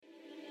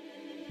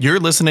You're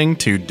listening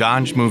to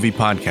Dodge Movie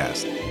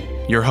Podcast.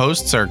 Your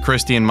hosts are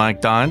Christy and Mike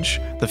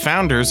Dodge, the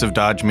founders of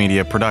Dodge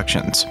Media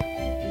Productions.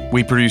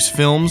 We produce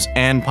films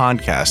and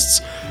podcasts,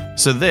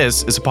 so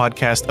this is a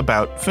podcast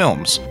about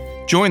films.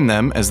 Join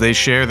them as they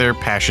share their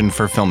passion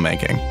for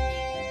filmmaking.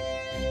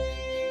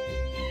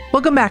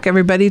 Welcome back,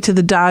 everybody, to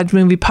the Dodge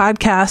Movie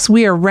Podcast.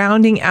 We are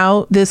rounding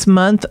out this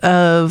month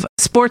of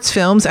sports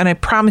films, and I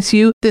promise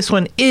you, this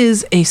one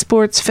is a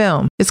sports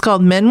film. It's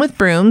called Men with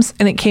Brooms,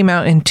 and it came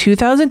out in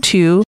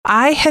 2002.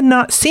 I had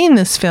not seen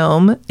this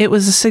film. It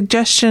was a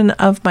suggestion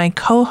of my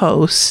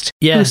co-host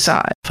who saw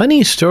it.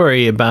 Funny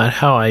story about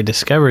how I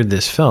discovered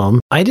this film.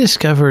 I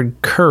discovered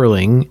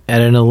curling at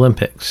an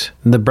Olympics,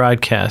 the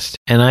broadcast,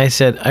 and I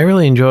said, I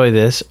really enjoy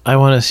this. I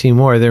want to see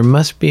more. There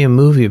must be a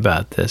movie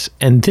about this.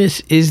 And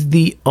this is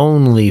the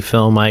only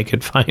film I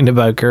could find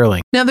about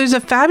curling. Now, there's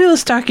a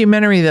fabulous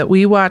documentary that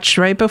we watched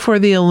right before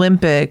the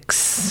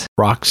Olympics.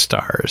 Rock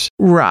Stars.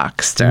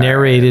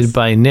 Narrated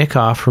by Nick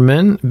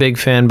Offerman. Big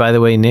fan, by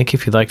the way, Nick.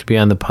 If you'd like to be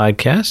on the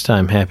podcast,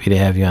 I'm happy to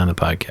have you on the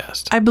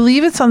podcast. I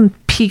believe it's on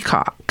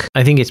Peacock.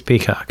 I think it's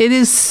Peacock. It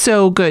is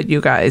so good,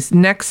 you guys.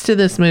 Next to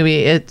this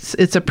movie,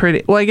 it's a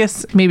pretty... Well, I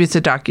guess maybe it's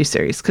a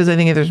docuseries, because I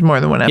think there's more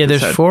than one episode. Yeah,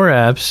 there's 4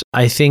 eps.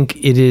 I think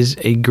it is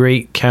a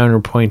great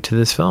counterpoint to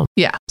this film.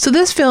 Yeah. So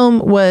this film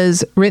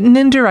was written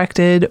and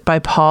directed by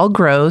Paul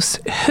Gross,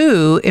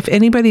 who, if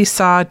anybody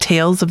saw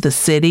Tales of the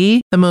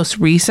City, the most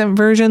recent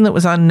version that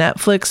was on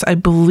Netflix, I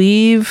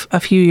believe a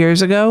few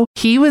years ago,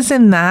 he was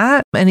in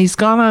that, and he's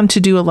gone on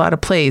to do a lot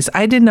of plays.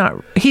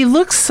 He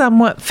looks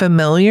somewhat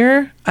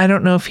familiar. I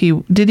don't know if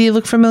did he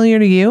look familiar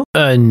to you?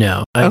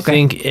 No. I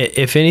think,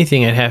 if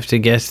anything, I'd have to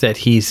guess that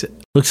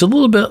looks a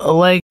little bit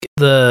like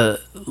the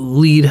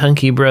lead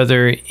hunky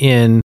brother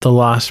in The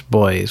Lost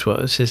Boys. What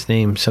was his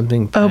name?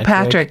 Something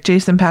Patrick.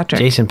 Jason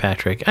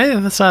Patrick.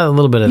 I saw a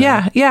little bit of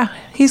that. Yeah.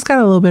 He's got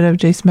a little bit of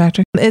Jason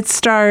Patrick. It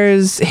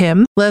stars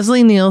him,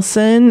 Leslie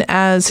Nielsen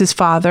as his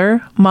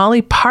father,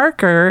 Molly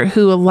Parker,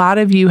 who a lot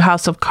of you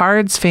House of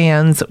Cards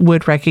fans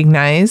would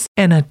recognize,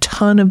 and a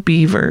ton of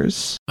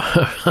beavers.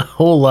 A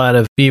whole lot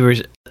of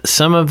beavers.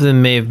 Some of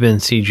them may have been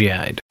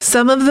CGI'd.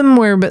 Some of them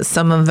were, but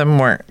some of them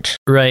weren't.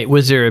 Right.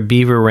 Was there a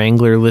beaver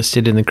wrangler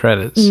listed in the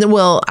credits?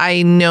 Well,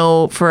 I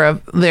know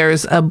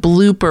there's a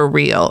blooper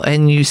reel,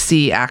 and you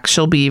see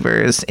actual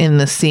beavers in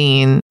the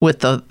scene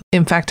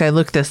in fact, I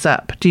looked this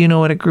up. Do you know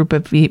what a group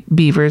of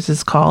beavers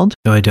is called?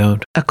 No, I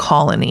don't. A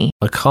colony.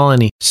 A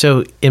colony.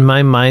 So in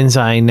my mind's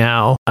eye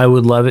now, I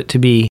would love it to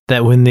be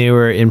that when they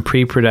were in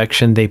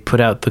pre-production, they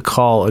put out the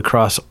call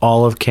across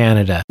all of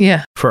Canada.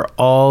 Yeah. For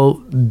all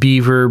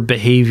beaver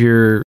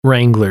behavior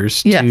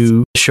wranglers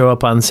to show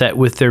up on set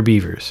with their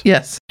beavers.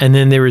 Yes. And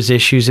then there was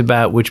issues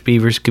about which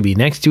beavers could be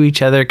next to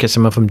each other because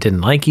some of them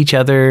didn't like each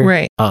other.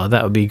 Right. Oh,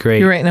 that would be great.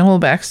 You're writing a whole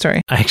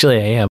backstory. Actually,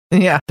 I am.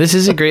 Yeah. This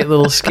is a great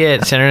little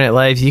skit. Saturday Night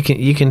Live, you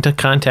can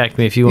contact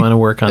me if you want to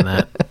work on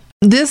that.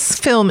 This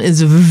film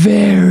is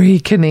very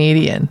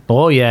Canadian.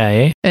 Oh, yeah,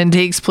 eh? And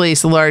takes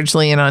place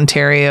largely in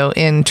Ontario,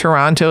 in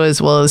Toronto,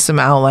 as well as some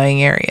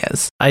outlying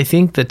areas. I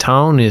think the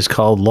town is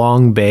called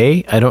Long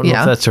Bay. I don't know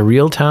if that's a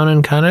real town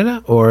in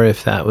Canada or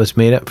if that was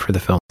made up for the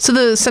film. So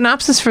the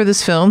synopsis for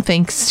this film,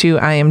 thanks to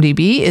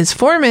IMDb, is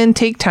 4 men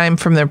take time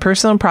from their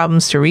personal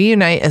problems to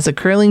reunite as a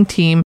curling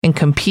team and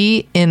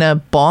compete in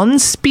a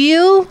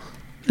bonspiel?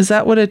 Is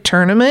that what a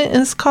tournament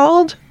is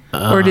called?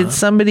 Or did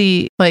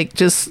somebody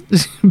just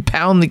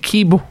pound the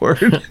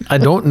keyboard? I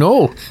don't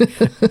know.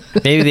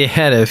 Maybe they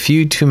had a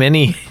few too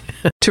many.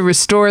 To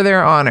restore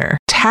their honor.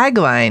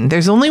 Tagline,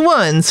 there's only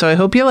one, so I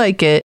hope you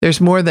like it. There's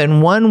more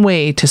than one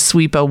way to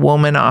sweep a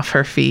woman off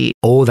her feet.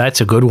 Oh,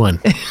 that's a good one.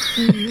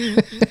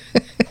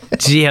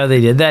 See how they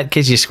did that?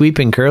 Because you sweep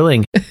in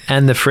curling.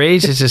 And the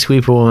phrase is to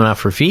sweep a woman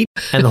off her feet.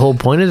 And the whole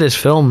point of this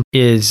film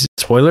is,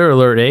 spoiler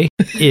alert,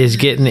 is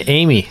getting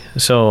Amy.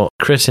 So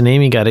Chris and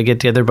Amy got to get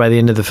together by the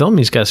end of the film.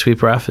 He's got to sweep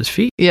her off his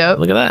feet. Yep.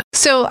 Look at that.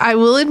 So I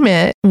will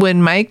admit,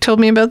 when Mike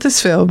told me about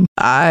this film,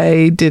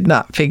 I did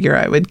not figure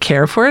I would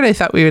care for it. I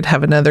thought we would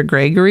have another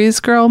Gregory's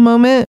Girl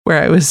moment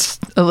where I was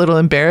a little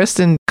embarrassed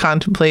and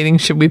contemplating,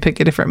 should we pick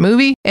a different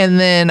movie? And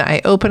then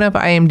I open up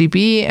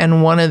IMDb,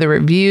 and one of the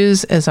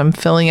reviews, as I'm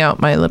filling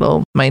out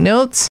my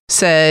notes,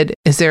 said,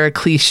 is there a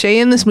cliche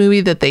in this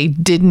movie that they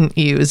didn't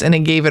use? And it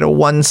gave it a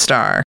 1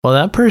 star. Well,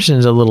 that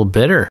person's a little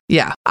bitter.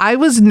 Yeah. I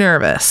was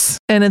nervous.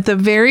 And at the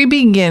very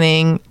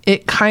beginning,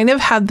 it kind of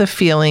had the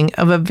feeling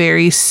of a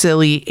very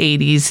silly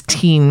 80s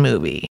teen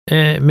movie.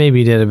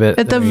 Maybe did a bit.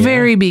 At the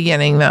very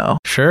beginning, though.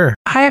 Sure.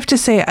 I have to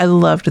say, I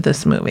loved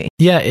this movie.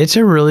 Yeah, it's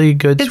a really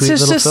good, sweet little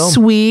film. It's just a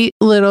sweet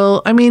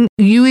little,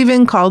 you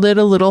even called it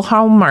a little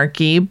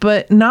Hallmarky,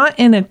 but not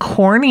in a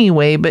corny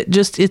way, but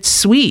just, it's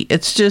sweet.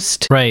 It's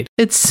just, right.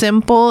 It's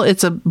simple.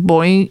 It's a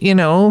boy,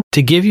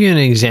 To give you an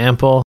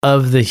example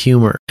of the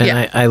humor,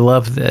 and I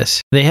love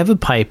this, they have a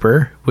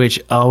piper,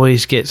 which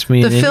always gets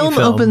me. The film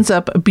opens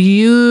up a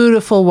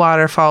beautiful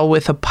waterfall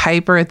with a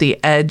piper at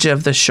the edge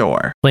of the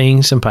shore.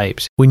 Playing some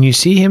pipes. When you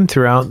see him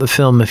throughout the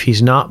film, if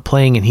he's not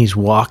playing and he's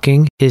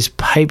walking, his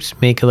pipes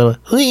make a little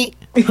hui,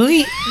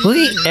 hui,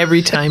 hui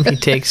every time he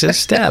takes a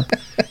step.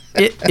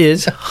 It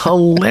is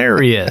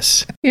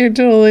hilarious. You're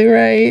totally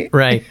right.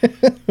 Right.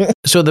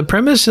 So the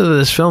premise of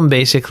this film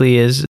basically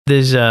is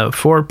there's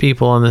 4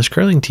 people on this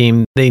curling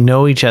team. They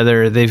know each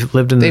other. They've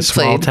lived in this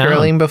small town. They've played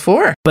curling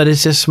before. But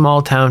it's a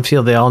small town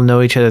feel. They all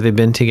know each other. They've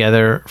been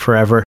together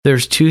forever.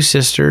 There's 2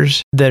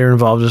 sisters that are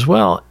involved as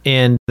well.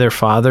 And their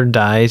father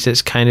dies.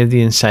 It's kind of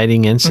the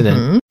inciting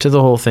incident to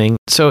the whole thing.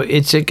 So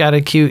it got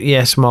a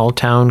cute, small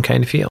town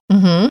kind of feel.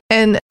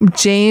 And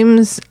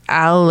James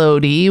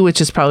Allody, which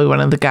is probably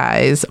one of the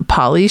guys,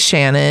 Polly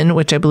Shannon,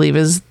 which I believe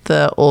is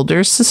the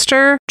older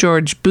sister,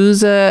 George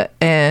Buza,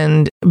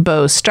 and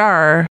Bo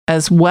Starr,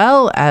 as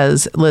well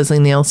as Leslie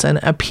Nielsen,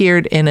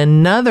 appeared in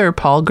another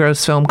Paul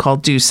Gross film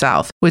called Due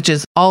South, which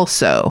is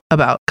also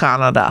about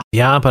Canada.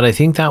 Yeah, but I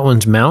think that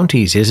one's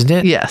Mounties, isn't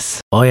it?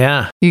 Yes. Oh,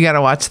 yeah. You got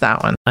to watch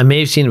that one. I may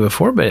have seen it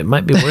before, but it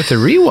might be worth a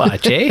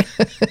rewatch, eh?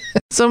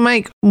 So,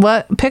 Mike,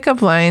 what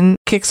pickup line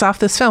kicks off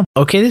this film?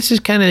 Okay, this is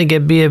kind of going to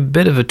be a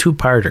bit of a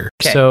 2-parter.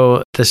 Okay.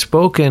 So the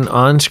spoken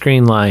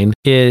on-screen line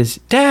is,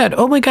 Dad,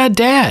 oh my God,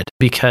 Dad,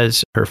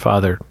 because her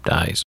father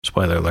dies.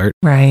 Spoiler alert.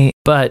 Right.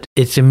 But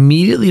it's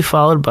immediately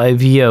followed by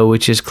VO,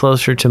 which is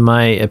closer to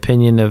my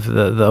opinion of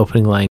the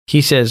opening line.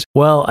 He says,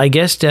 well, I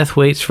guess death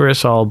waits for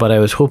us all, but I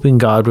was hoping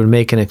God would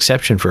make an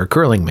exception for a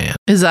curling man.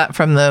 Is that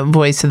from the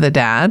voice of the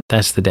dad?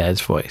 That's the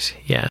dad's voice,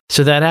 yeah.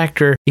 So that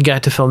actor, he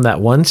got to film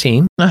that one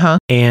scene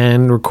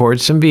and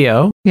record some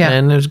VO,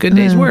 and it was a good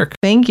day's work.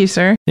 Thank you,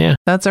 sir. Yeah.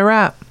 That's a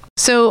wrap.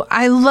 So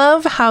I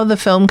love how the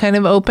film kind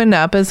of opened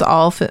up as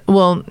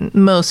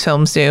most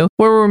films do,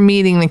 where we're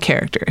meeting the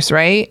characters,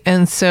 right?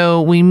 And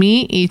so we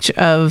meet each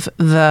of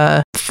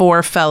the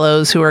 4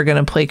 fellows who are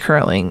going to play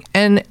curling.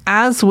 And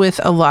as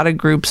with a lot of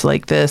groups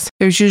like this,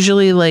 there's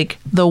usually like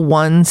the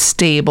one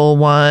stable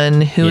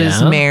one who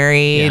is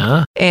married.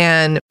 Yeah.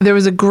 And there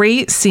was a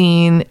great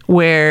scene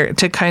where,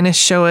 to kind of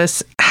show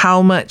us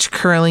how much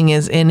curling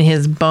is in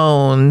his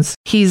bones,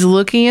 he's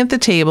looking at the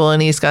table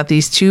and he's got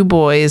these 2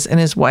 boys and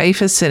his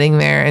wife is sitting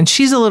there and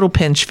she's a little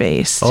pinch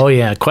faced. Oh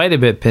yeah, quite a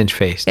bit pinch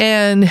faced.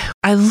 And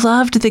I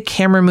loved the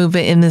camera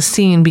movement in this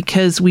scene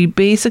because we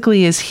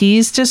basically, as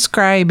he's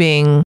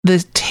describing the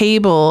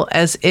table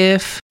as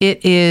if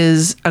it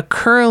is a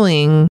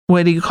curling,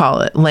 what do you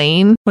call it?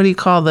 Lane? What do you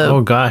call the...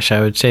 Oh gosh, I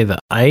would say the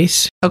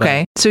ice.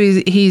 Okay. So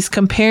he's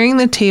comparing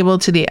the table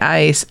to the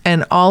ice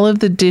and all of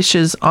the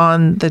dishes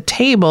on the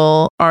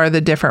table are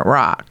the different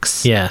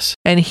rocks. Yes.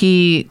 And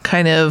he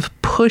kind of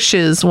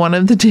pushes one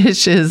of the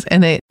dishes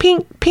and it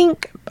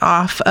pink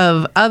off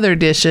of other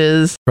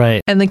dishes.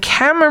 Right. And the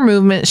camera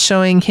movement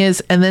showing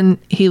his, and then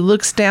he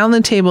looks down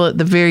the table at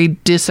the very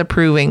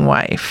disapproving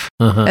wife.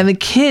 And the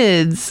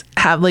kids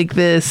have like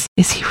this,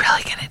 is he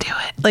really going to do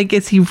it? Like,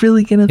 is he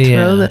really going to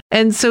throw the...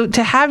 And so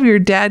to have your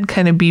dad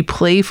kind of be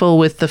playful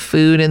with the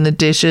food and the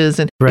dishes,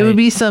 and it would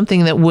be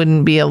something that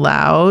wouldn't be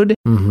allowed.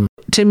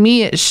 To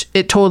me,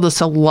 it told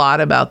us a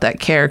lot about that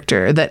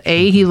character, that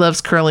he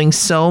loves curling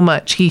so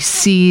much. He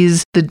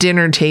sees the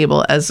dinner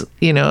table as,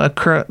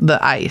 the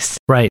ice.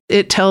 Right.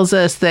 It tells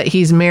us that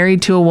he's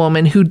married to a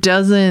woman who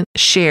doesn't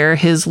share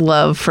his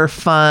love for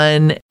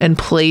fun and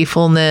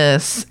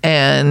playfulness.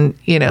 And,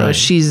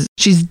 she's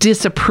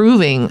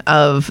disapproving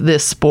of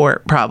this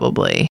sport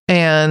probably.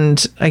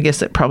 And I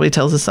guess it probably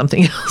tells us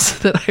something else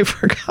that I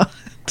forgot.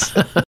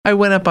 I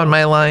went up on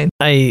my line.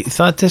 I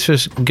thought this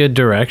was good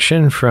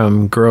direction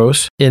from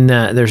Gross in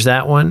that there's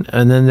that one.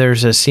 And then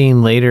there's a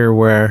scene later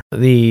where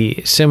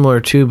the similar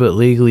to but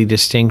legally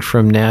distinct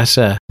from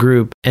NASA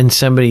group and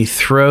somebody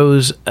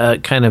throws a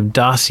kind of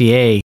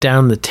dossier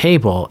down the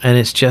table. And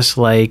it's just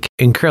like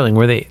in curling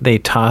where they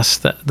toss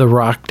the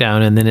rock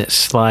down and then it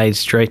slides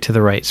straight to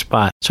the right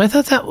spot. So I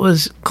thought that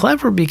was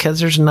clever because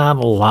there's not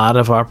a lot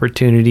of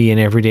opportunity in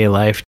everyday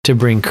life to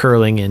bring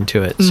curling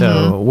into it.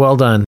 So well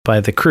done by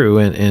the crew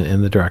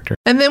and the director.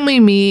 And then we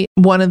meet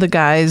one of the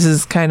guys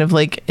is kind of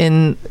like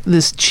in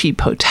this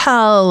cheap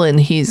hotel and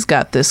he's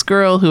got this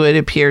girl who it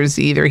appears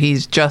either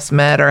he's just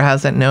met or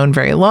hasn't known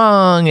very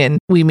long. And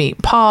we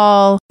meet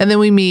Paul, and then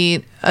we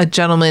meet a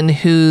gentleman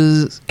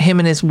who's him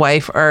and his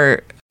wife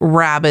are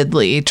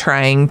rabidly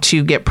trying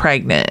to get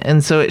pregnant.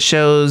 And so it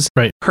shows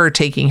her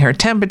taking her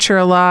temperature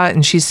a lot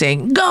and she's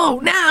saying,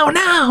 go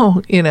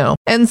now,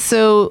 And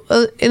so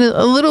in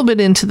a little bit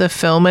into the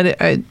film,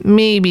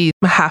 maybe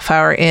a half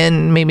hour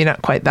in, maybe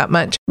not quite that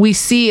much, we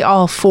see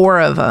all 4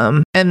 of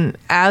them. And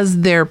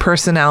as their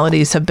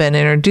personalities have been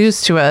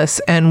introduced to us,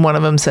 and one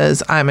of them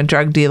says, I'm a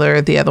drug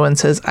dealer. The other one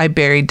says, I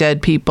bury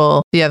dead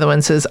people. The other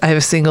one says, I have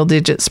a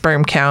single-digit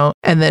sperm count.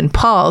 And then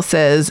Paul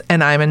says,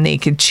 and I'm a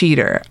naked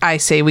cheater. I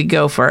say we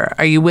go for it.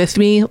 Are you with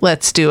me?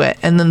 Let's do it.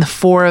 And then the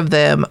 4 of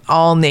them,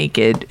 all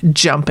naked,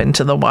 jump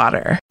into the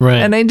water. Right.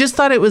 And I just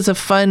thought it was a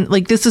fun,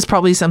 this is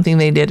probably something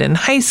they did in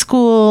high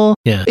school.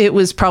 Yeah. It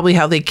was probably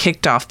how they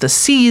kicked off the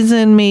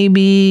season,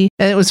 maybe.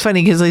 And it was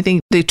funny because I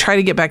think they try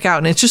to get back out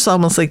and it's just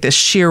almost like this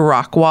sheer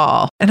rock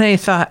wall. And I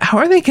thought, how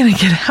are they going to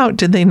get out?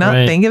 Did they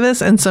not think of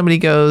this? And somebody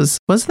goes,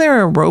 wasn't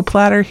there a rope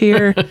ladder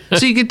here?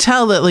 So you could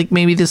tell that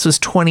maybe this was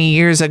 20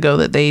 years ago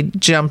that they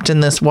jumped in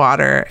this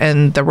water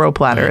and the rope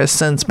ladder has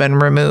since been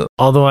removed.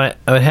 Although I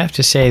would have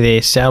to say they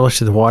established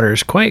that the water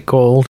is quite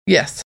cold.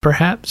 Yes.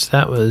 Perhaps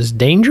that was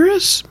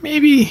dangerous,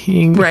 maybe?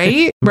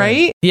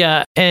 Right?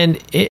 Yeah,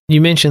 and you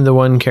mentioned the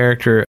one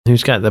character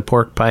who's got the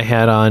pork pie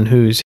hat on,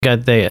 who's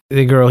got the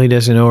girl he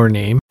doesn't know her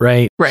name,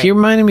 right? Right. He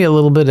reminded me a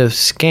little bit of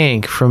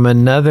Skank from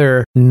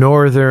another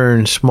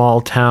northern small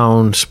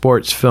town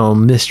sports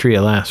film, Mystery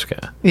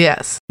Alaska.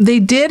 Yes. They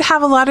did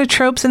have a lot of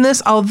tropes in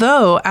this,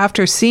 although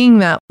after seeing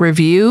that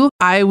review,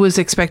 I was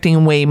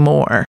expecting way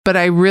more. But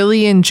I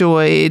really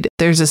enjoyed,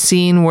 there's a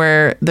scene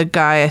where the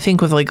guy, I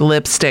think with like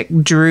lipstick,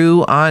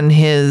 drew on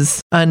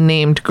his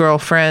unnamed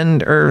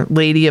girlfriend or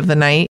lady of the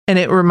night. And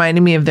it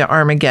reminded me of the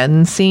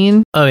Armageddon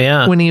scene. Oh,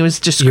 yeah. When he was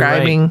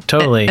describing. You're right.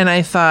 Totally. And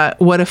I thought,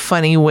 what a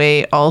funny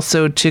way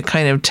also to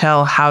kind of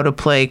tell how to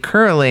play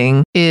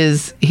curling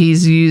is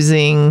he's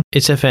using...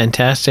 It's a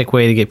fantastic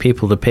way to get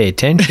people to pay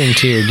attention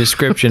to your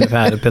description of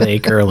how to play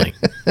curling.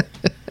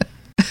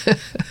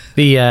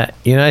 The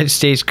United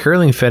States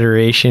Curling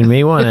Federation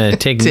may want to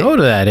take note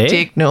of that, eh?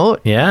 Take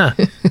note. Yeah.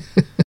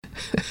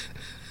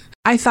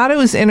 I thought it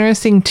was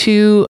interesting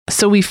too.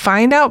 So we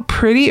find out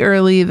pretty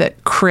early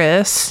that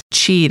Chris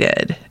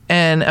cheated.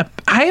 And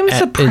I am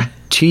surprised.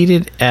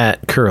 Cheated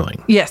at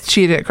curling. Yes,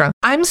 cheated at curling.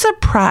 I'm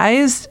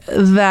surprised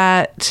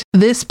that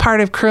this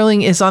part of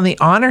curling is on the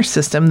honor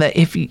system, that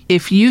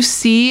if you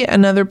see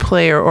another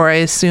player, or I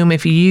assume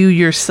if you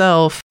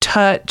yourself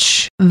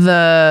touch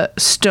the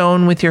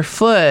stone with your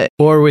foot.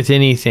 Or with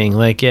anything,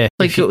 like the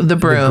broom. The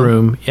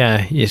broom.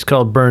 Yeah, it's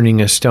called burning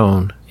a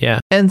stone. Yeah.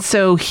 And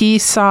so he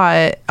saw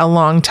it a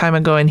long time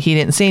ago and he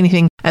didn't say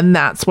anything. And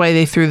that's why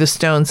they threw the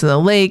stones in the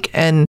lake.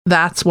 And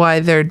that's why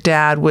their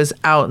dad was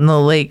out in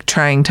the lake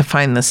trying to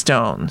find the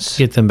stones.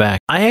 Get them back.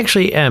 I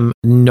actually am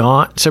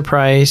not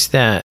surprised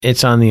that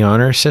it's on the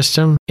honor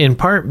system, in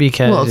part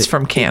because... Well, it's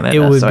from Canada.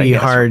 It would be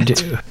hard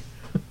to...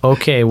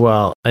 Okay,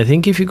 well, I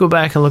think if you go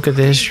back and look at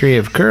the history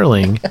of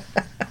curling...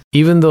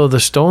 Even though the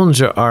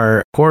stones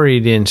are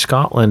quarried in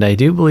Scotland, I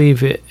do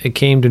believe it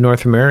came to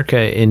North America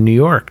in New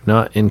York,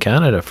 not in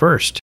Canada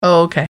first.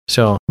 Oh, okay.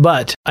 So,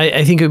 but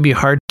I think it would be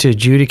hard to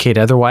adjudicate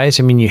otherwise.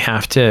 I mean, you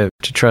have to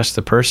trust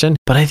the person.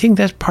 But I think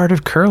that's part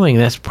of curling.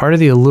 That's part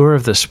of the allure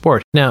of the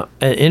sport. Now,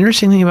 an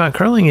interesting thing about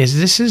curling is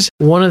this is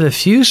one of the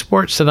few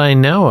sports that I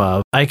know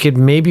of. I could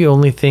maybe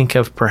only think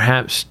of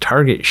perhaps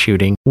target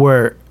shooting,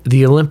 where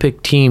the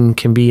Olympic team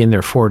can be in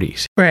their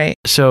 40s. Right.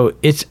 So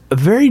it's a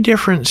very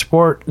different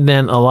sport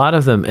than a lot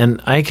of them. And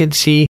I could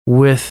see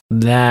with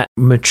that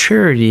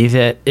maturity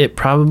that it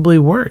probably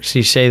works.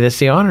 You say that's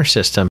the honor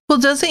system. Well,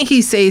 doesn't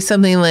he say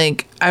something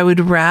like, I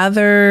would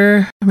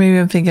rather, maybe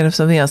I'm thinking of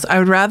something else. I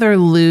would rather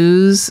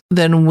lose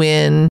than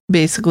win,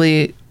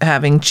 basically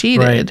having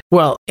cheated. Right.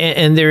 Well,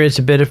 and there is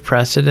a bit of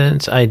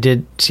precedence. I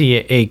did see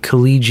a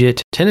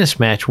collegiate tennis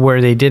match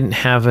where they didn't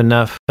have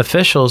enough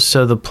officials,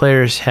 so the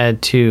players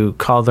had to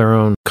call it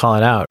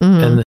out.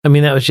 Mm-hmm. And I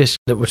mean, that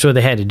was what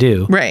they had to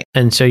do. Right.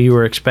 And so you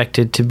were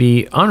expected to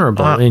be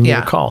honorable in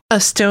your call. A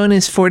stone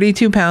is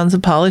 42 pounds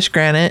of polished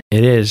granite.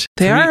 It is.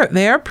 They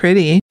are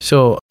pretty.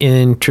 So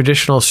in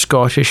traditional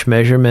Scottish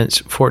measurements,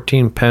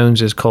 14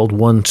 pounds is called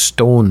 1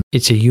 stone.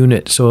 It's a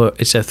unit. So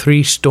it's a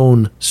 3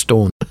 stone.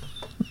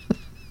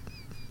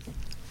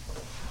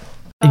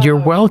 You're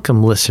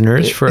welcome,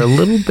 listeners, for a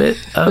little bit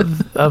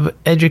of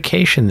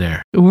education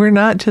there. We're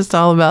not just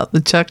all about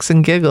the chucks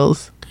and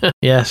giggles.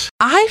 Yes.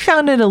 I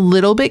found it a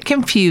little bit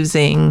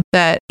confusing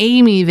that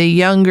Amy, the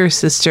younger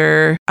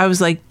sister, I was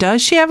like,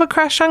 does she have a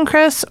crush on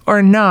Chris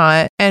or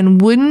not?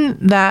 And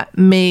wouldn't that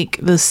make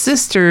the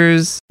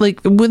sisters,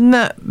 wouldn't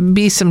that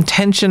be some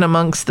tension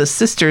amongst the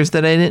sisters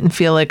that I didn't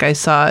feel like I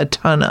saw a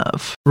ton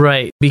of?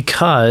 Right.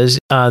 Because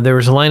there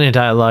was a line of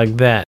dialogue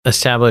that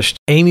established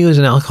Amy was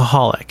an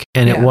alcoholic.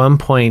 And at one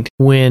point,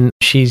 when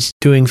she's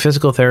doing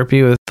physical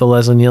therapy with the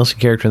Leslie Nielsen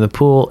character in the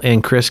pool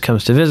and Chris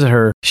comes to visit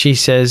her, she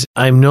says,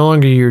 I'm no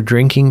longer your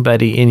drinking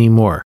buddy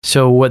anymore.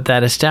 So what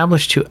that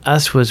established to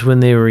us was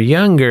when they were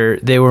younger,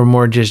 they were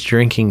more just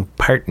drinking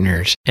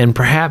partners. And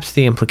perhaps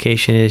the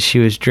implication is she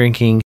was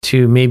drinking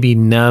to maybe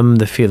numb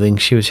the feeling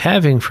she was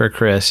having for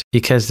Chris,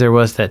 because there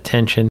was that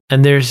tension.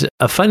 And there's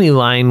a funny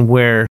line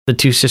where the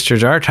two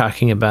sisters are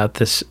talking about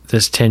this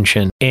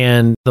tension.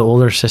 And the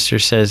older sister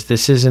says,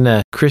 this isn't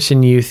a Chris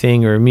and you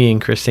thing or me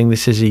and Chris thing.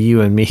 This is a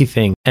you and me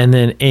thing. And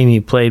then Amy,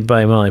 played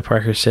by Molly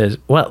Parker, says,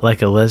 what,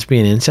 like a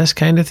lesbian incest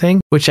kind of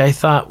thing? Which I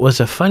thought was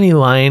a funny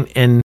line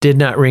and did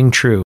not ring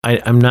true.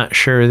 I'm not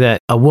sure that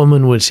a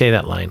woman would say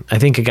that line. I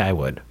think a guy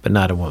would, but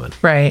not a woman.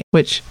 Right.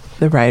 Which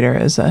the writer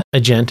is a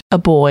gent. A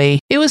boy.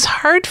 It was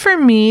hard for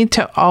me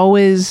to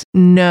always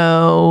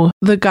know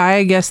the guy,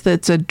 I guess,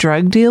 that's a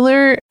drug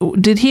dealer.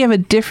 Did he have a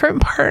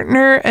different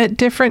partner at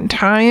different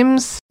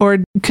times? Or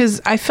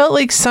because I felt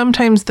like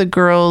sometimes the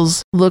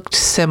girls looked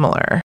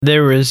similar.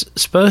 There was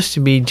supposed to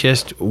be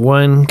just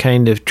one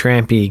kind of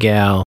trampy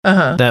gal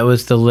that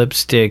was the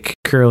lipstick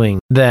curling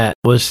that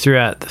was throughout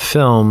throughout the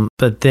film,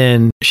 but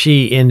then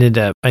she ended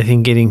up, I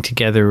think, getting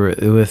together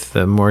with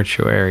the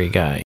mortuary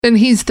guy. And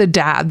he's the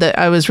dad that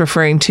I was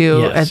referring to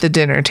Yes. at the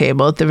dinner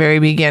table at the very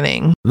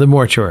beginning. The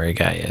mortuary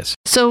guy is.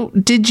 So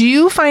did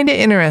you find it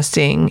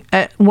interesting?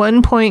 At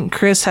one point,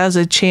 Chris has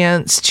a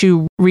chance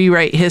to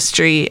rewrite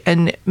history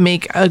and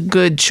make a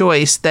good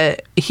choice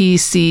that he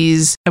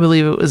sees, I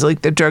believe it was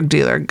like the drug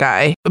dealer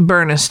guy,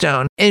 burn a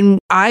stone. And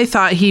I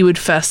thought he would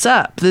fess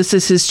up. This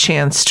is his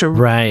chance to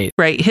Right.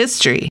 write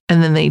history.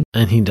 And then they...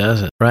 And he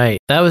doesn't. Right.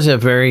 That was a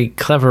very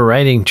clever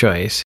writing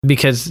choice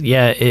because,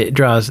 yeah, it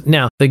draws.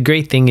 Now, the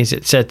great thing is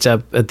it sets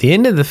up at the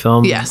end of the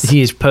film, Yes.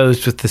 he is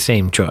posed with the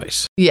same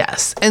choice.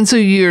 Yes. And so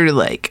you're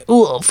like,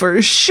 well,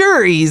 for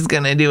sure he's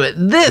going to do it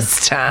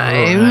this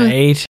time.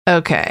 Right.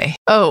 Okay.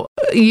 Oh,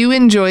 you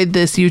enjoyed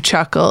this. You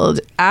chuckled.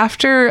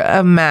 After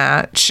a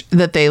match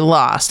that they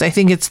lost, I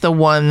think it's the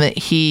one that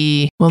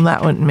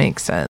that wouldn't make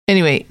sense.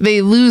 Anyway,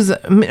 they lose.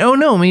 Oh,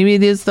 no, maybe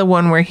it is the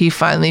one where he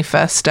finally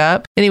fessed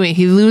up. Anyway,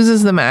 he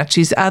loses the match.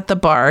 He's at the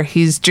bar.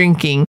 He's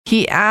drinking.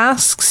 He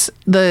asks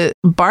the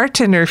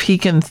bartender if he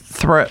can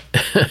throw.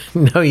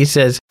 No, he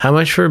says, how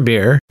much for a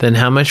beer? Then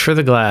how much for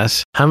the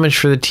glass? How much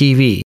for the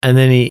TV? And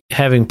then he,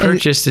 having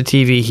purchased the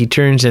TV, he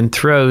turns and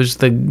throws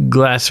the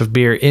glass of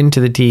beer into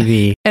the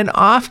TV. And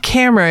off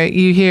camera,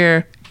 you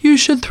hear, you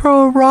should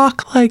throw a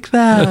rock like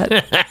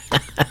that.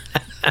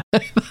 I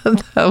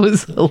thought that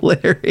was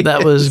hilarious.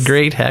 That was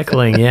great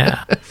heckling,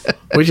 yeah.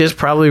 Which is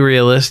probably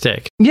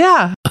realistic.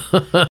 Yeah.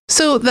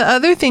 So the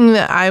other thing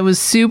that I was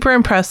super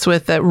impressed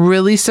with that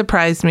really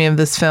surprised me of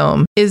this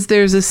film is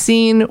there's a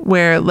scene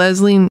where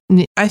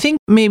I think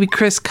maybe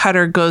Chris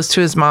Cutter goes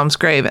to his mom's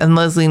grave and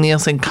Leslie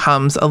Nielsen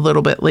comes a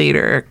little bit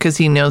later because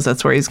he knows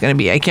that's where he's going to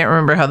be. I can't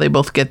remember how they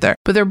both get there,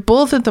 but they're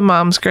both at the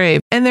mom's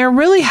grave and they're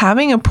really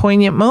having a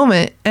poignant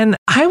moment. And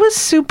I was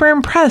super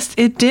impressed.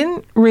 It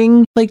didn't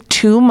ring like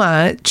too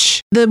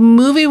much. The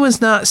movie was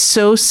not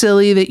so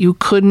silly that you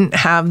couldn't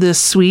have this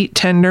sweet,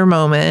 tender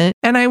moment.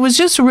 And I was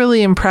just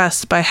really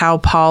impressed by how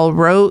Paul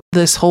wrote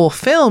this whole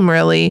film,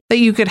 really, that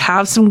you could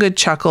have some good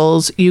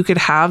chuckles, you could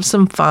have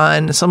some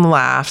fun, some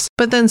laughs,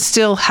 but then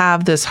still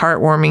have this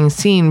heartwarming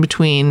scene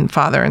between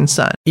father and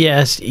son.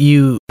 Yes,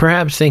 you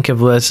perhaps think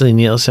of Leslie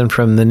Nielsen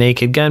from the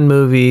Naked Gun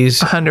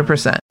movies,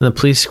 100%. The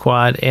Police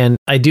Squad, and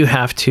I do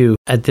have to,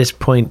 at this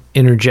point,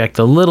 interject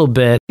a little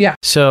bit. Yeah.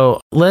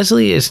 So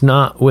Leslie is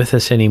not with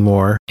us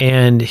anymore,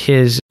 and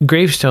his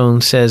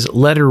gravestone says,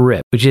 "Let her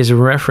rip," which is a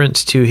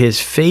reference to his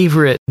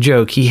favorite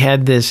joke. He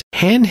had this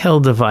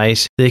handheld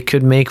device that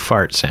could make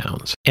fart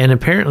sounds, and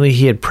apparently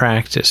he had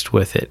practiced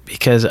with it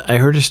because I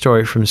heard a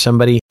story from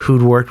somebody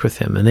who'd worked with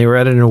him, and they were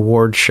at an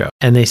award show,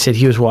 and they said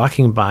he was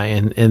walking by,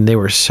 and they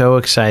were so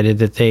excited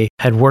that they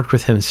had worked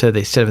with him. So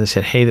they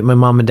said, "Hey, my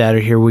mom and dad are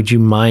here. Would you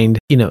mind,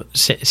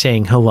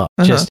 saying hello?"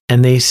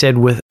 And they said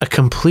with a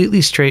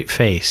completely straight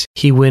face,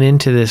 he went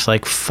into this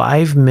like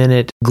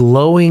 5-minute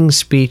glowing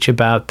speech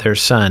about their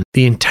son,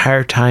 the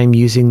entire time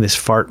using this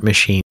fart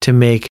machine to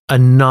make a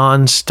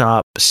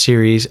non-stop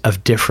series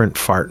of different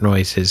fart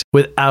noises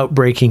without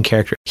breaking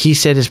character. He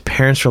said his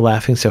parents were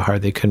laughing so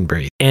hard they couldn't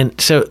breathe. And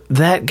so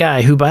that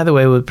guy, who by the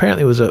way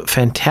apparently was a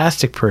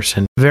fantastic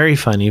person, very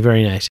funny,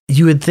 very nice.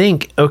 You would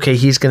think, okay,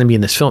 he's going to be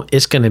in this film.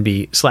 It's going to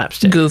be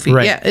slapstick. Goofy.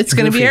 Right. Yeah, it's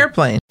going to be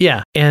Airplane.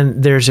 Yeah.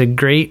 And there's a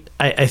great,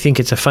 I think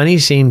it's a funny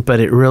scene, but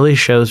it really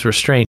shows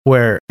restraint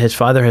where his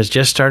father has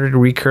just started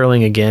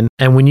recurling again.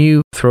 And when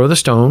you throw the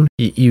stone,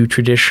 you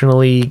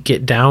traditionally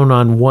get down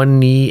on one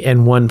knee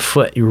and one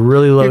foot. You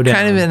really low down. You're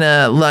kind of in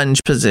a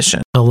lunge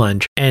position. A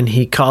lunge. And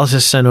he calls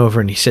his son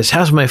over and he says,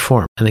 "How's my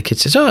form?" And the kid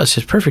says, "Oh, it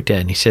says perfect,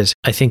 Dad." And he says,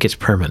 "I think it's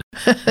permanent,"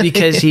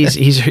 because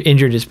he's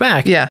injured his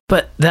back. Yeah.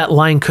 But that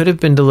line could have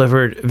been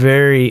delivered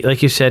very,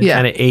 like you said,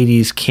 kind of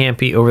 80s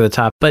campy, over the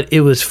top. But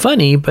it was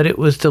funny, but it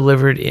was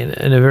delivered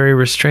in a very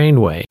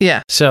restrained way.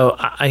 Yeah. So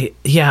I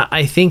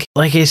think,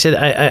 like I said,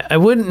 I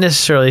wouldn't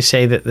necessarily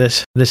say that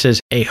this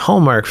is a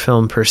Hallmark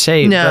film per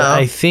se. No. But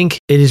I think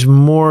it is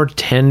more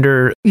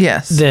tender.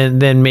 Yes.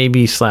 Than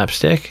maybe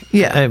slapstick.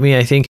 Yeah. I mean,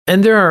 I think,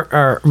 and there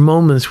are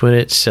moments when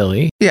it's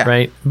silly. Yeah.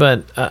 Right.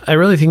 But I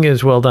really think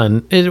it's well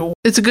done.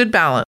 It's a good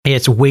balance.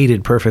 It's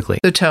weighted perfectly.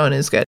 The tone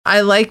is good.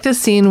 I like the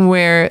scene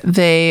where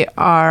they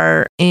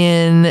are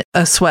in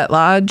a sweat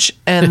lodge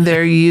and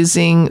they're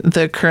using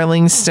the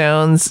curling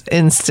stones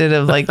instead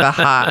of like the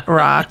hot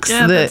rocks.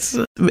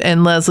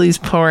 And Leslie's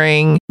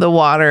pouring the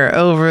water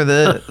over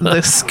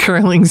the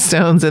curling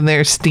stones and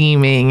they're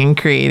steaming and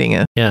creating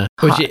a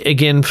Which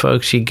again,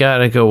 folks, you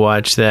gotta go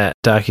watch that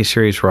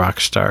docuseries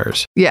Rock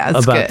Stars. Yeah,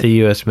 it's about good. the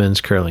U.S.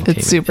 men's curling team.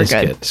 It's super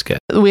good. It's good.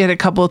 We had a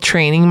couple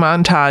training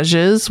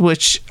montages,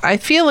 which I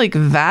feel like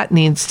that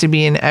needs to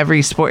be in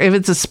every sport. If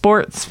it's a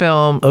sports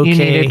film, you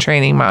need a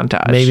training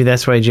montage. Maybe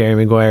that's why Jerry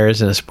Maguire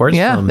is in a sports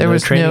film. There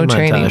was no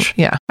training. Montage.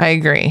 Yeah, I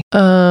agree.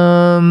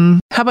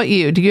 How about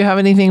you? Do you have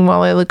anything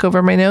while I look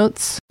over my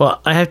notes?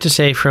 Well, I have to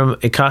say, from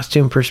a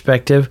costume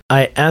perspective,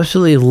 I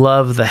absolutely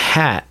love the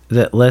hat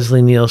that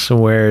Leslie Nielsen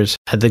wears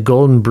at the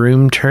Golden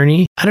Broom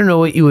tourney. I don't know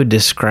what you would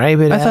describe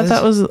it as. I thought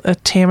that was a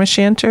tam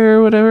o'shanter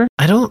or whatever.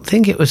 I don't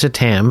think it was a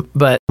tam,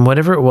 but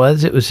whatever it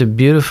was a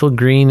beautiful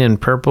green and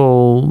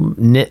purple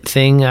knit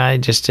thing.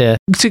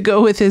 To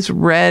go with his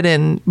red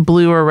and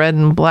blue or red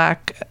and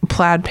black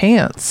plaid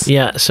pants.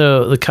 Yeah,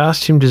 so the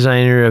costume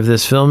designer of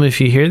this film, if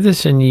you hear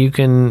this and you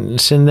can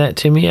send that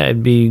to me,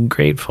 I'd be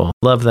grateful.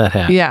 Love that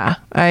hat. Yeah,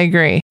 I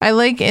agree. I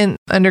like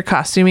under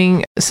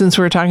costuming, since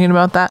we're talking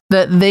about that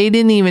they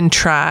didn't even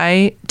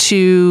try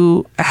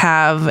to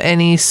have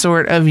any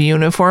sort of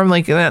uniform,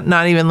 like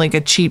not even like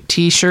a cheap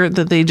t-shirt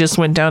that they just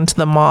went down to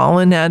the mall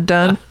and had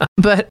done.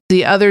 But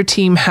the other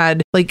team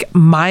had like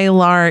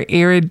mylar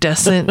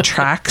iridescent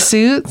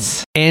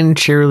tracksuits. And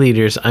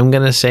cheerleaders. I'm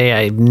going to say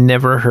I've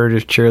never heard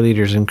of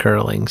cheerleaders in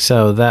curling,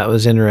 so that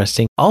was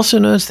interesting. Also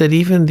notice that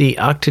even the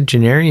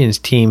octogenarians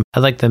team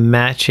had like the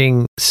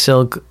matching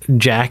silk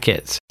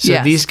jackets. So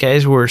yes. These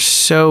guys were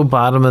so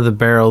bottom of the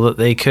barrel that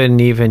they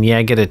couldn't even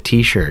get a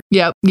t-shirt.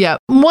 Yep.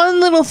 One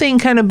little thing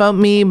kind of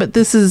bumped me, but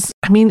this is,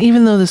 I mean,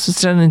 even though this was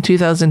done in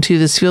 2002,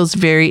 this feels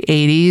very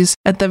 80s.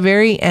 At the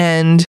very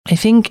end, I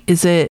think,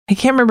 I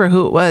can't remember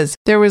who it was.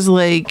 There was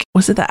like,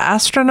 was it the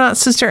astronaut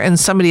sister and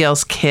somebody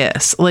else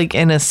kiss, like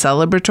in a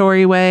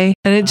celebratory way?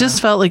 And it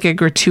just felt like a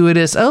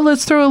gratuitous,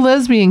 let's throw a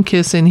lesbian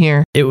kiss in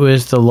here. It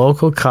was the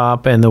local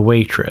cop and the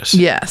waitress.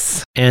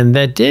 Yes. And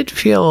that did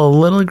feel a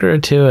little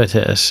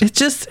gratuitous.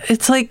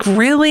 It's like,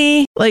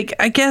 really? Like,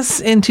 I guess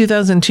in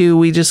 2002,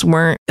 we just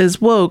weren't as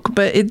woke,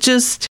 but it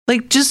just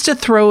to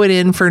throw it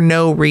in for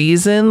no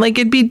reason. Like,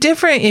 it'd be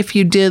different if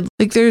you did,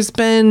 like, there's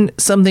been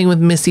something with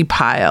Missy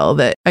Pyle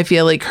that I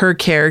feel like her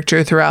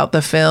character throughout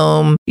the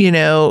film,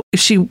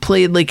 she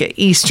played like an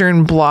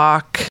Eastern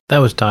Bloc. That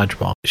was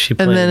Dodgeball.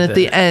 And then at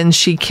the end,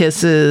 she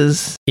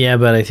kisses. Yeah,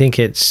 but I think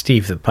it's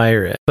Steve the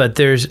Pirate. But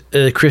there's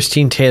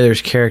Christine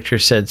Taylor's character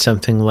said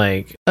something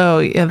like, "Oh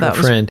yeah, that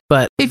was friend."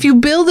 But if you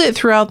build it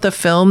throughout the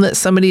film that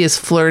somebody is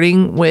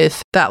flirting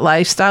with that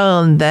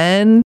lifestyle, and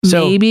then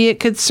maybe it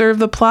could serve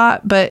the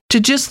plot. But to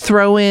just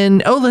throw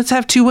in, let's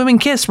have two women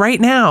kiss right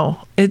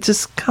now. It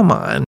just, come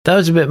on. That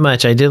was a bit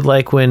much. I did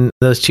like when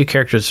those two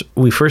characters,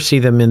 we first see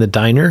them in the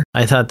diner.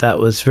 I thought that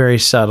was very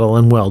subtle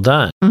and well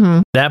done.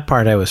 Mm-hmm. That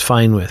part I was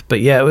fine with. But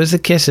yeah, it was the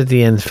kiss at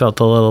the end felt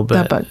a little bit.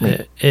 That bugged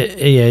me.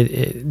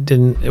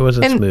 It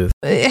wasn't smooth.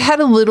 It had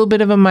a little bit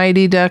of a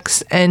Mighty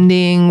Ducks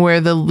ending where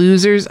the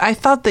losers, I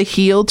thought the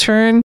heel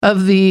turn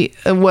of the,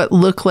 what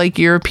looked like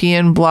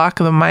European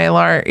block of the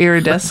Mylar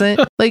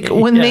iridescent, like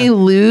when they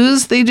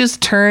lose, they just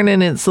turn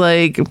and it's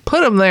like,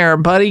 put them there,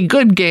 buddy.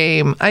 Good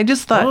game. I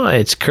just thought,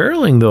 it's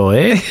curling though,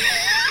 eh?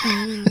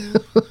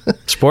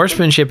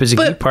 Sportsmanship is a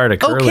key part of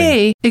curling.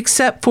 Okay,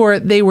 except for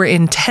they were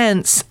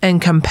intense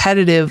and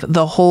competitive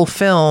the whole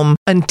film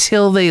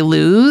until they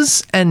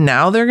lose, and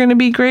now they're going to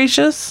be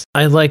gracious.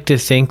 I like to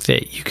think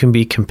that you can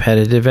be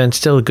competitive and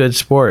still a good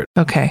sport.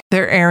 Okay,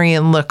 their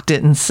Aryan look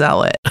didn't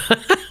sell it.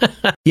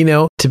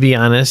 To be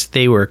honest,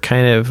 they were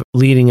kind of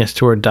leading us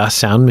toward Das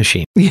Sound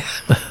Machine. Yeah.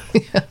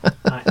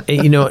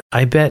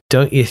 I bet,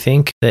 don't you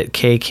think that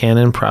Kay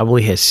Cannon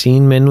probably has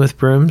seen Men with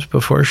Brooms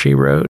before she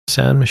wrote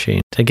Sound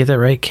Machine? Did I get that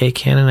right? Kay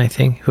Cannon, I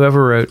think.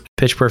 Whoever wrote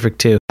Pitch Perfect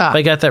 2. If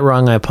I got that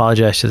wrong, I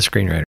apologize to the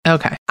screenwriter.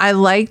 Okay. I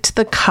liked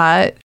the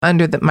cut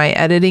under my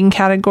editing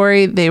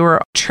category. They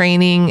were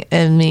training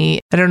in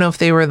I don't know if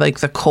they were like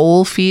the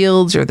coal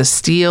fields or the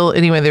steel.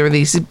 Anyway, there were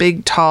these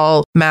big,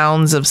 tall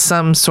mounds of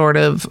some sort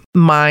of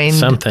mine.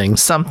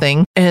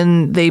 Something.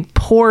 And they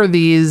pour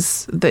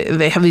these,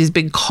 they have these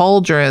big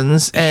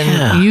cauldrons.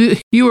 And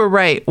you were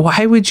right.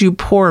 Why would you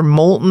pour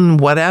molten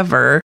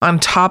whatever on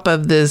top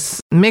of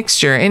this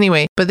mixture?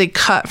 Anyway, but they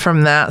cut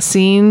from that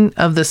scene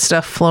of the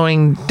stuff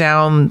flowing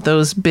down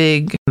those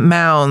big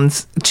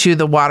mounds to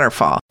the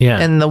waterfall. Yeah.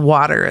 And the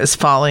water is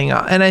falling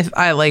off. And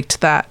I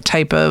liked that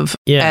type of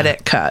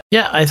edit cut.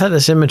 Yeah, I thought the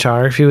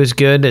cinematography was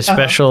good. A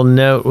special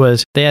note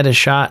was they had a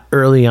shot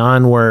early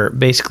on where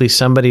basically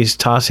somebody's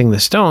tossing the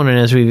stone. And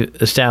as we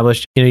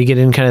established, you get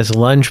in kind of this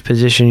lunge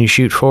position, you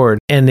shoot forward.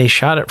 And they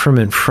shot it from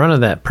in front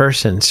of that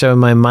person. So in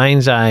my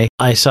mind's eye,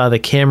 I saw the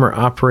camera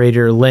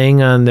operator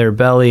laying on their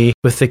belly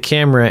with the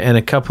camera and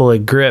a couple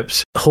of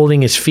grips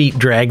holding his feet,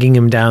 dragging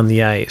him down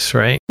the ice,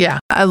 right? Yeah.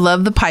 I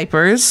love the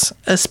pipers,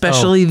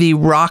 especially the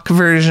rock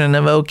version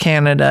of O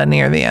Canada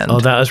near the end. Oh,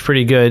 that was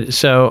pretty good.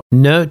 So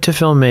note to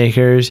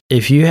filmmakers,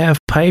 if you have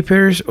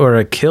pipers or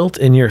a kilt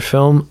in your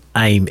film,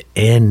 I'm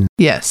in.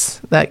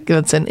 Yes,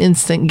 that's an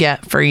instant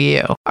get for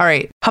you. All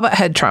right. How about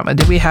head trauma?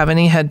 Did we have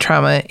any head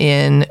trauma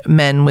in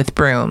Men with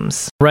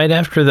Brooms? Right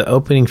after the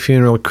opening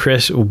funeral,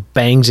 Chris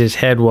bangs his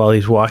head while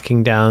he's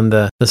walking down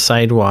the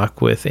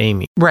sidewalk with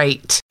Amy.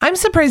 Right. I'm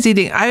surprised he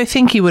didn't. I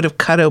think he would have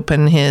cut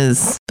open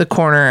the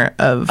corner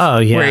of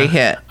where he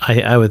hit.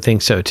 I would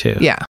think so too.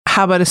 Yeah.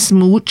 How about a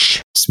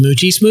smooch?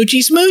 Smoochy, smoochy,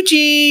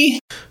 smoochy.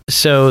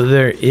 So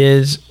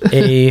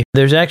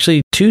there's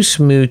actually two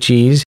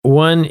smoochies.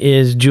 One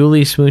is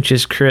Julie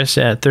smooches Chris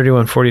at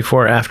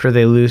 31:44 after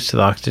they lose to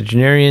the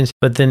octogenarians,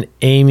 but then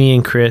Amy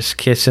and Chris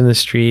kiss in the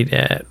street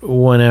at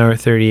 1 hour,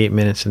 38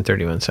 minutes and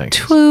 31 seconds.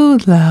 True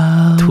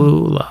love.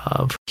 True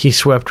love. He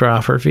swept her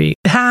off her feet.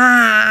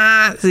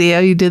 Ha! See how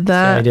you did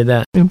that? Yeah, I did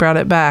that. We brought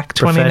it back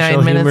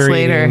 29 minutes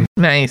later.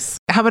 Nice.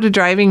 How about a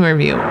driving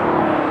review?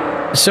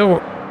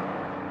 So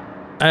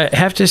I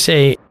have to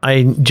say,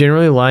 I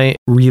generally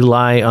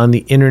rely on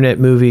the Internet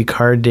Movie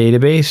Card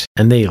Database,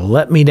 and they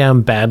let me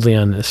down badly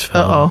on this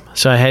film. Uh-oh.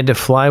 So I had to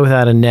fly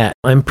without a net.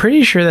 I'm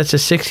pretty sure that's a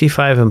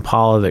 65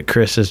 Impala that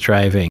Chris is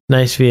driving.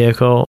 Nice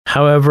vehicle.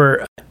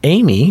 However,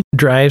 Amy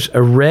drives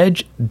a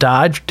red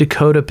Dodge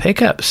Dakota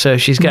pickup, so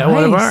she's got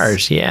one of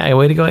ours. Yeah,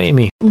 way to go,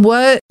 Amy.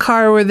 What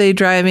car were they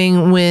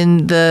driving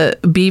when the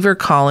beaver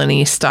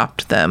colony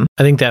stopped them?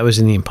 I think that was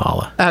in the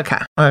Impala. Okay.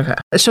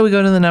 Shall we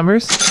go to the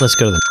numbers? Let's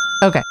go to them.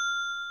 Okay.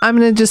 I'm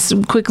going to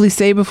just quickly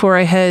say before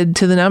I head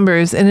to the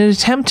numbers, in an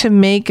attempt to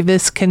make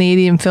this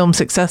Canadian film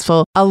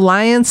successful,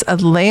 Alliance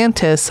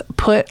Atlantis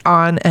put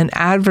on an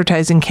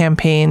advertising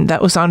campaign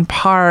that was on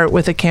par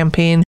with a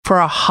campaign for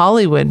a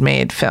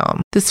Hollywood-made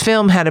film. This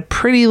film had a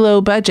pretty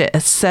low budget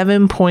at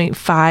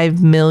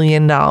 $7.5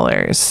 million.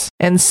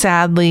 And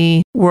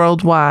sadly,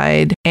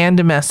 worldwide and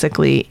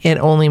domestically, it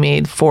only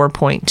made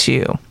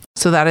 4.2.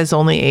 So that is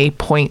only a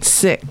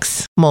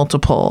 0.6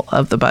 multiple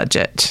of the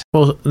budget.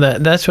 Well,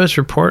 that's what's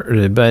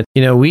reported, but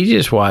we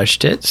just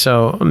watched it,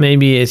 so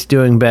maybe it's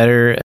doing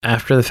better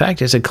after the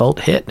fact. It's a cult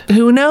hit.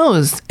 Who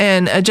knows?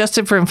 And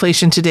adjusted for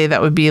inflation today,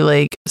 that would be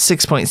like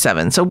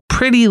 6.7. So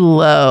pretty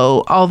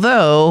low,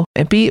 although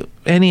it beat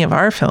any of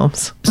our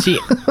films. See,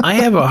 I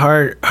have a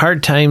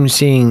hard time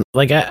seeing,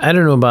 I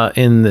don't know about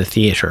in the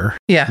theater.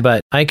 Yeah. But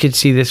I could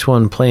see this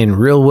one playing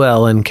real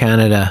well in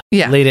Canada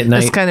late at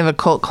night. It's kind of a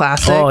cult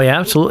classic. Oh, yeah,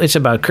 absolutely. It's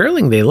about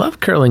curling. They love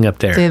curling up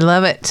there. They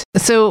love it.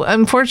 So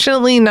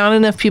unfortunately, not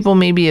enough people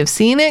maybe have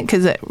seen it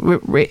because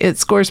it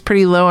scores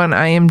pretty low on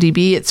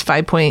IMDb. It's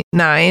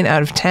 5.9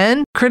 out of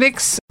 10.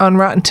 Critics on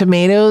Rotten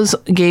Tomatoes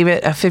gave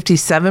it a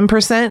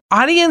 57%.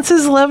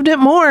 Audiences loved it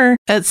more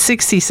at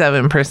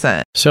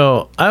 67%.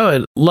 So I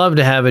would love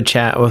to have a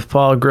chat with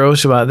Paul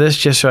Gross about this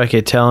just so I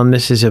could tell him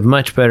this is a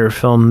much better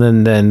film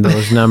than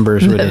those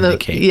numbers would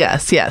indicate.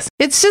 Yes.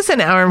 It's just an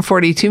hour and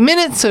 42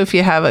 minutes. So if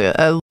you have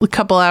a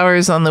couple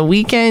hours on the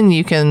weekend,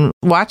 you can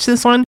watch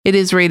this one. It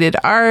is rated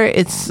R.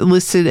 It's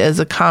listed as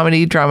a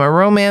comedy, drama,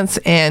 romance.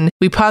 And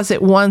we paused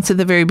it once at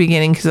the very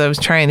beginning because I was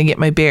trying to get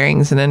my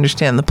bearings and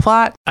understand the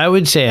plot. I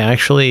would say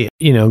actually,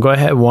 go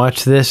ahead and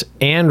watch this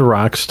and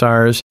Rock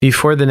Stars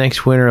before the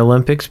next Winter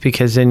Olympics,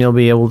 because then you'll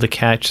be able to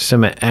catch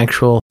some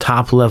actual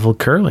top level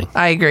curling.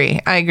 I agree.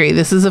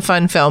 This is a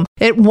fun film.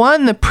 It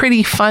won the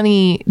Pretty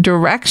Funny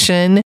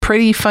Direction,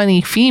 Pretty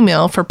Funny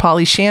Female for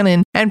Polly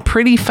Shannon, and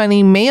Pretty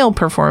Funny Male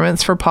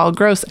Performance for Paul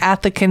Gross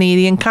at the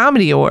Canadian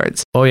Comedy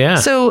Awards. Oh, yeah.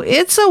 So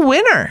it's a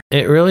winner.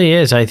 It really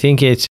is. I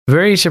think it's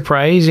very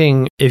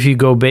surprising. If you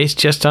go based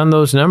just on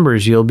those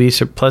numbers, you'll be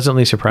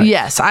pleasantly surprised.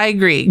 Yes, I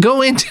agree.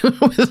 Go into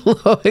it with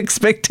low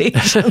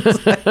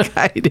expectations like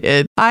I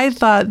did. I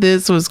thought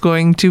this was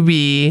going to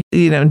be,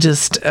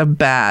 just a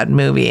bad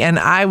movie. And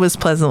I was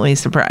pleasantly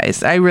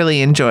surprised. I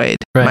really enjoyed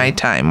my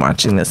time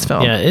watching this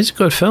film. Yeah, it's a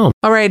good film.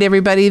 All right,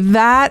 everybody.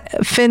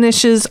 That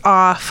finishes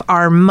off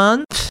our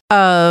month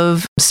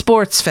of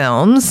sports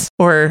films,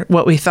 or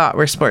what we thought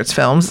were sports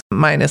films,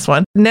 minus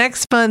one.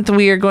 Next month,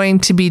 we are going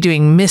to be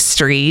doing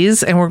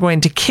mysteries, and we're going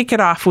to kick it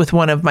off with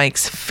one of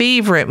Mike's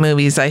favorite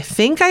movies. I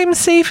think I'm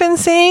safe in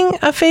saying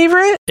a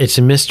favorite. It's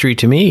a mystery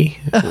to me.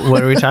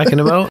 What are we talking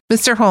about?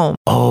 Mr. Holmes.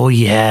 Oh,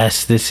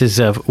 yes. This is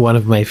one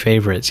of my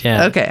favorites.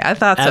 Yeah. Okay, I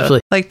thought Absolutely.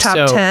 So. Like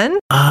top 10?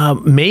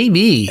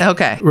 Maybe.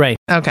 Okay. Right.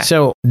 Okay.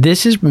 So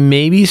this is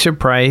maybe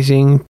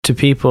surprising to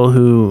people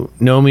who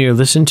know me or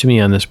listen to me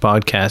on this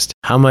podcast,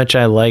 how much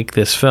I like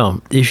this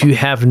film. If you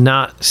have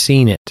not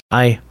seen it,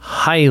 I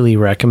highly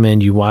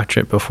recommend you watch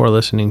it before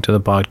listening to the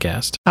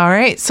podcast. All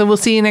right. So we'll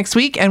see you next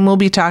week, and we'll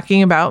be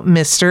talking about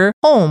Mr.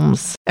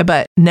 Holmes.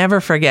 But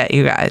never forget,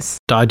 you guys.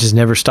 Dodges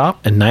never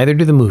stop, and neither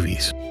do the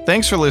movies.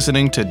 Thanks for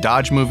listening to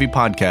Dodge Movie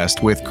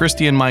Podcast with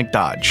Christy and Mike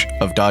Dodge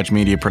of Dodge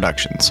Media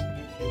Productions.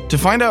 To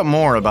find out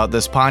more about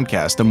this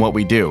podcast and what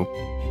we do,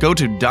 go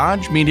to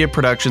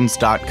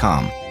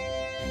dodgemediaproductions.com.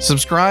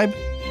 Subscribe,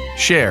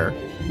 share,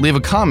 leave a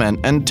comment,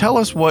 and tell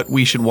us what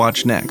we should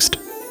watch next.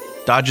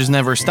 Dodges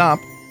never stop,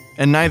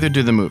 and neither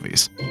do the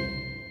movies.